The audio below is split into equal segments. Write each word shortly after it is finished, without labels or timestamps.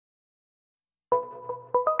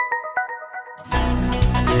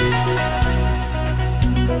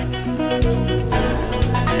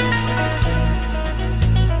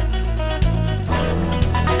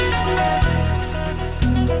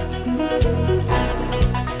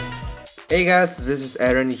Hey guys, this is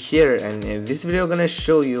Aaron here, and in this video I'm gonna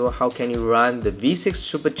show you how can you run the V6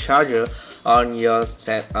 supercharger on your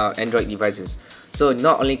Android devices. So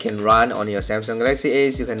not only can run on your Samsung Galaxy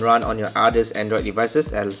Ace, you can run on your other Android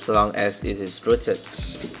devices as long as it is rooted.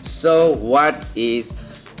 So what is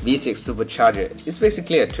V6 supercharger? It's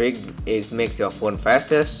basically a trick. It makes your phone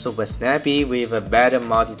faster, super snappy with a better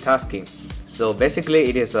multitasking. So basically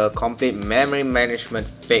it is a complete memory management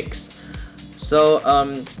fix. So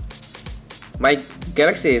my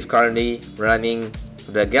Galaxy is currently running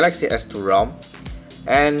the Galaxy S2 ROM,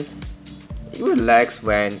 and it will lags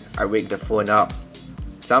when I wake the phone up.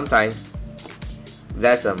 Sometimes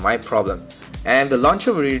that's my problem, and the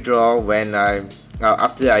launcher will withdraw when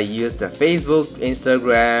after I use the Facebook,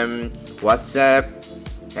 Instagram, WhatsApp,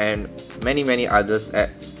 and many others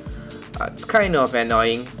apps. It's kind of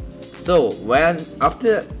annoying. So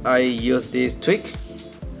after I use this trick,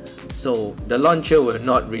 so the launcher will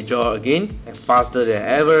not withdraw again, and faster than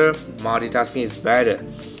ever, multitasking is better.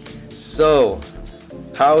 So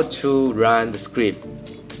how to run the script?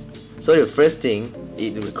 So the first thing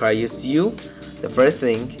it requires you, the first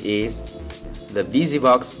thing is the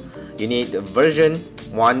VisiBox. You need the version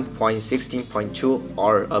 1.16.2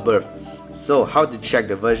 or above. So how to check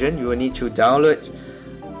the version? You will need to download.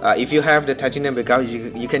 If you have the Titanium backup,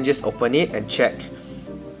 you can just open it and check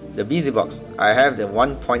the VisiBox. I have the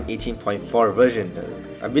 1.18.4 version.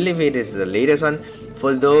 I believe it is the latest one.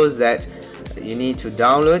 For those that you need to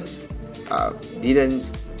download,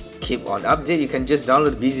 didn't keep on update, you can just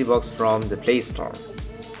download VisiBox from the Play Store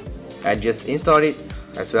and just install it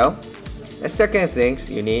as well. The second thing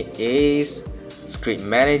you need is Script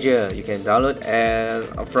Manager. You can download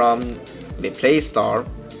from the Play Store.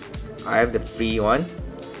 I have the free one.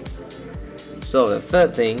 So the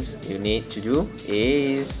third thing you need to do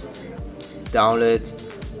is download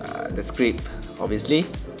the script, obviously.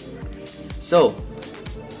 So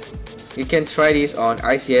you can try this on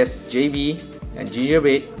ICS, JB, and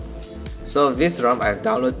Gingerbread. So this ROM I've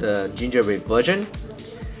downloaded the Gingerbread version,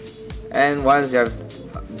 and once you have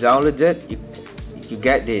downloaded, you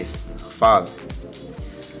get this file: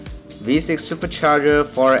 V6 supercharger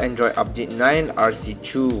for Android update 9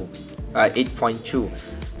 RC2 8.2.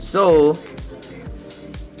 So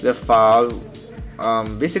the file,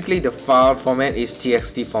 basically the file format is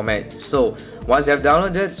TXT format. So once you have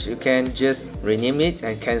downloaded, you can just rename it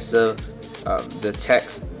and cancel the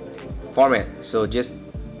text format. So just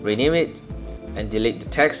rename it and delete the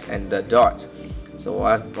text and the dot. So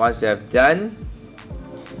once you have done,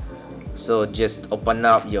 so just open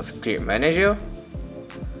up your Script Manager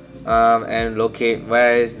and locate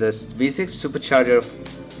where is the V6 supercharger,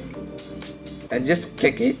 and just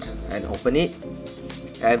click it and open it.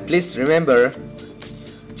 And please remember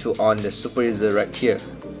to on the super user right here,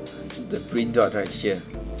 the green dot right here,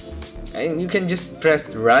 and you can just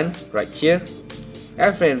press run right here.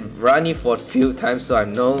 I've been running for a few times, so I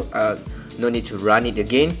know no need to run it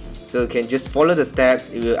again. So you can just follow the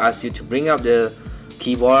steps. It will ask you to bring up the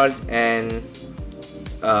keyboards and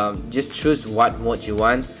just choose what mode you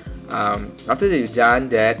want. After you've done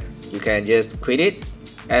that, you can just quit it,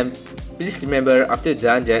 and please remember, after you've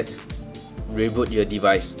done that, reboot your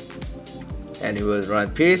device and it will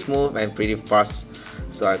run pretty smooth and pretty fast.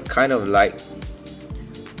 So I kind of like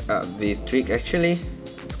this trick. Actually,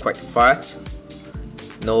 it's quite fast,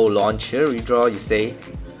 no launcher withdraw. You say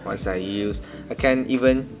once I can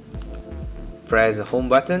even press the home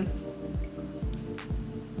button,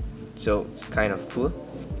 so it's kind of cool.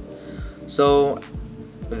 So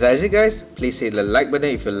that's it guys. Please hit the like button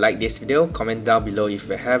if you like this video, comment down below if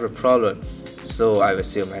you have a problem. So I will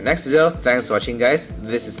see you in my next video. Thanks for watching guys.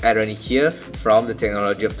 This is Aaron here from the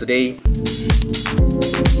Technology of Today.